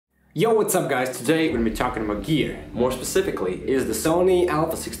Yo, what's up guys? Today we're going to be talking about gear. More specifically, is the Sony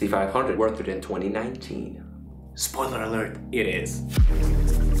A6500 worth it in 2019? Spoiler alert, it is.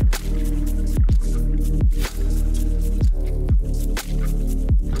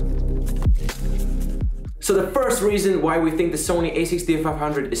 So the first reason why we think the Sony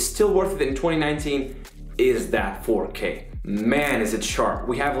A6500 is still worth it in 2019 is that 4K. Man, is it sharp.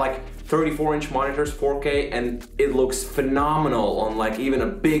 We have like 34-inch monitors, 4K, and it looks phenomenal on like even a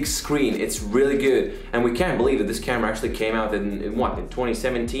big screen. It's really good, and we can't believe that this camera actually came out in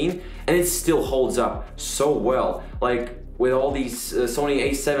 2017, and it still holds up so well. Like with all these Sony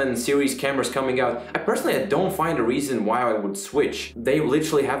A7 series cameras coming out, I personally don't find a reason why I would switch. They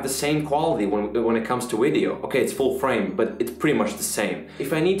literally have the same quality when it comes to video. Okay, it's full frame, but it's pretty much the same.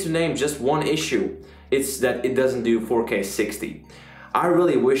 If I need to name just one issue, it's that it doesn't do 4K 60. I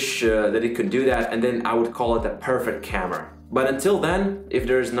really wish that it could do that, and then I would call it a perfect camera. But until then, if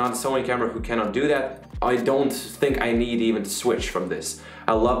there's not a Sony camera who cannot do that, I don't think I need even to switch from this.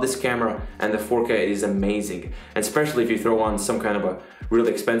 I love this camera, and the 4K is amazing. And especially if you throw on some kind of a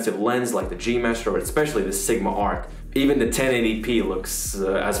really expensive lens like the G-Mesh, or especially the Sigma Art. Even the 1080p looks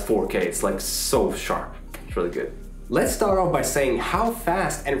as 4K, it's like so sharp. It's really good. Let's start off by saying how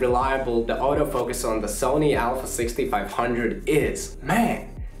fast and reliable the autofocus on the Sony A6500 is. Man,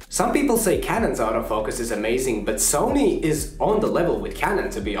 some people say Canon's autofocus is amazing, but Sony is on the level with Canon,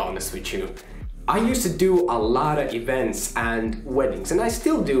 to be honest with you. I used to do a lot of events and weddings, and I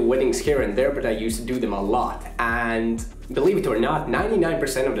still do weddings here and there, but I used to do them a lot. And believe it or not,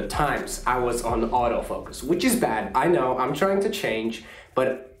 99% of the times I was on autofocus, which is bad. I know, I'm trying to change,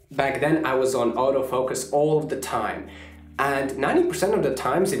 but back then I was on autofocus all of the time, and 90% of the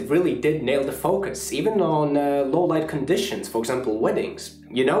times it really did nail the focus, even on low light conditions, for example weddings.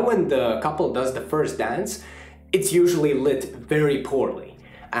 You know, when the couple does the first dance, it's usually lit very poorly,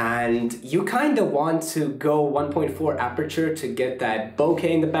 and you kind of want to go 1.4 aperture to get that bokeh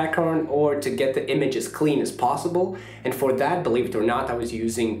in the background or to get the image as clean as possible, and for that, believe it or not, I was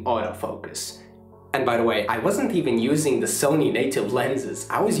using autofocus. And by the way, I wasn't even using the Sony native lenses,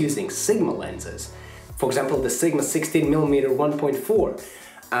 I was using Sigma lenses. For example, the Sigma 16mm 1.4.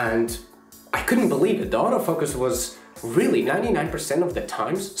 And I couldn't believe it, the autofocus was really 99% of the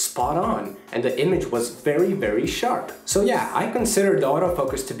times spot on, and the image was very, very sharp. So yeah, I consider the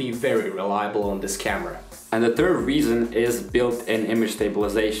autofocus to be very reliable on this camera. And the third reason is built-in image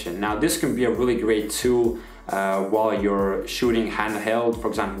stabilization. Now this can be a really great tool while you're shooting handheld, for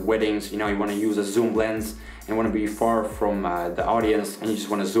example weddings. You know, you want to use a zoom lens and want to be far from the audience, and you just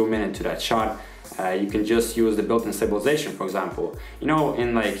want to zoom in into that shot. You can just use the built-in stabilization, for example. You know,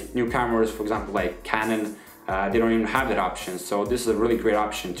 in like new cameras, for example like Canon, they don't even have that option, so this is a really great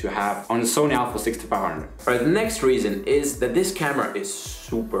option to have on the Sony A6500. Alright, the next reason is that this camera is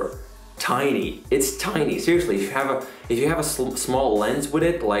super tiny. It's tiny, seriously. If you have a small lens with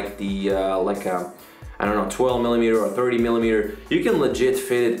it, like the I don't know, 12mm or 30mm, you can legit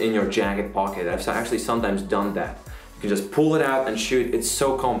fit it in your jacket pocket. I've actually sometimes done that. You can just pull it out and shoot. It's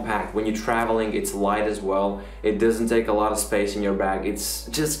so compact. When you're traveling, it's light as well. It doesn't take a lot of space in your bag. It's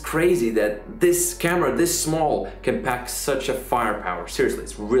just crazy that this camera, this small, can pack such a firepower. Seriously,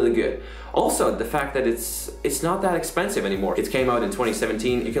 it's really good. Also, the fact that it's not that expensive anymore. It came out in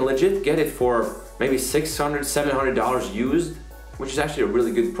 2017. You can legit get it for maybe $600, $700 used, which is actually a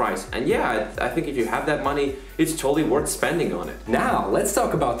really good price. And yeah, I think if you have that money, it's totally worth spending on it. Now, let's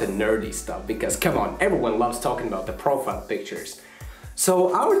talk about the nerdy stuff, because come on, everyone loves talking about the profile pictures.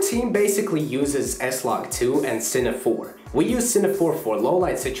 So our team basically uses S-Log2 and Cine 4. We use Cine 4 for low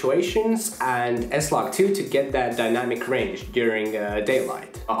light situations and S-Log2 to get that dynamic range during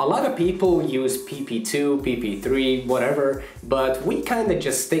daylight. A lot of people use PP2, PP3, whatever, but we kind of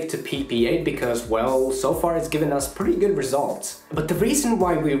just stick to PP8 because, well, so far it's given us pretty good results. But the reason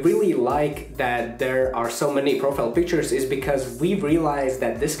why we really like that there are so many profile pictures is because we realized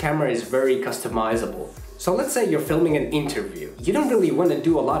that this camera is very customizable. So let's say you're filming an interview. You don't really want to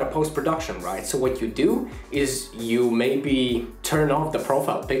do a lot of post-production, right? So what you do is you maybe turn off the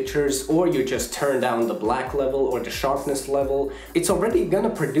profile pictures, or you just turn down the black level or the sharpness level. It's already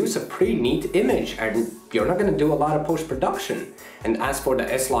gonna produce a pretty neat image, and you're not gonna do a lot of post-production. And as for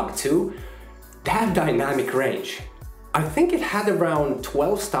the S-Log2, that dynamic range. I think it had around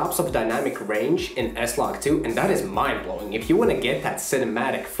 12 stops of dynamic range in S-Log2, and that is mind-blowing. If you want to get that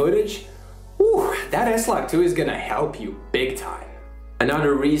cinematic footage, whew, that S-Log2 is gonna help you big time.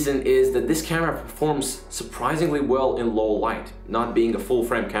 Another reason is that this camera performs surprisingly well in low light. Not being a full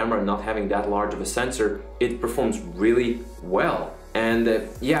frame camera, not having that large of a sensor, it performs really well. And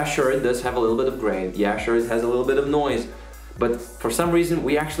yeah, sure, it does have a little bit of grain. Yeah, sure, it has a little bit of noise. but for some reason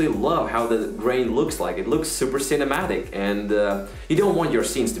we actually love how the grain looks like. It looks super cinematic, and you don't want your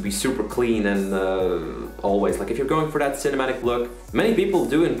scenes to be super clean and always, like if you're going for that cinematic look, many people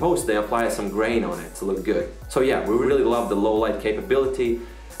do in post, they apply some grain on it to look good. So yeah, we really love the low light capability,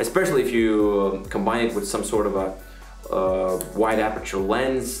 especially if you combine it with some sort of a wide aperture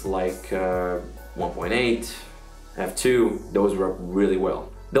lens like 1.8, f2, those work really well.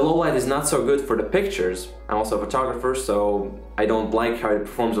 The low light is not so good for the pictures. I'm also a photographer, so I don't like how it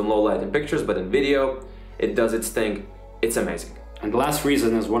performs in low light in pictures, but in video, it does its thing. It's amazing. And the last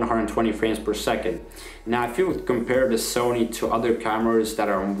reason is 120 frames per second. Now, if you compare the Sony to other cameras that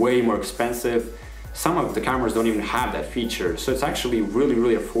are way more expensive, some of the cameras don't even have that feature. So it's actually really,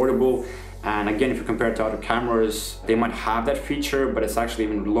 really affordable. And again, if you compare it to other cameras, they might have that feature, but it's actually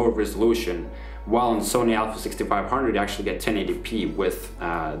even lower resolution. While on Sony A6500, you actually get 1080p with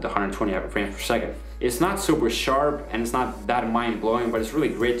the 120 frames per second. It's not super sharp and it's not that mind-blowing, but it's really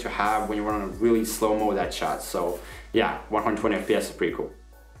great to have when you run on a really slow-mo that shot. So yeah, 120 FPS is pretty cool.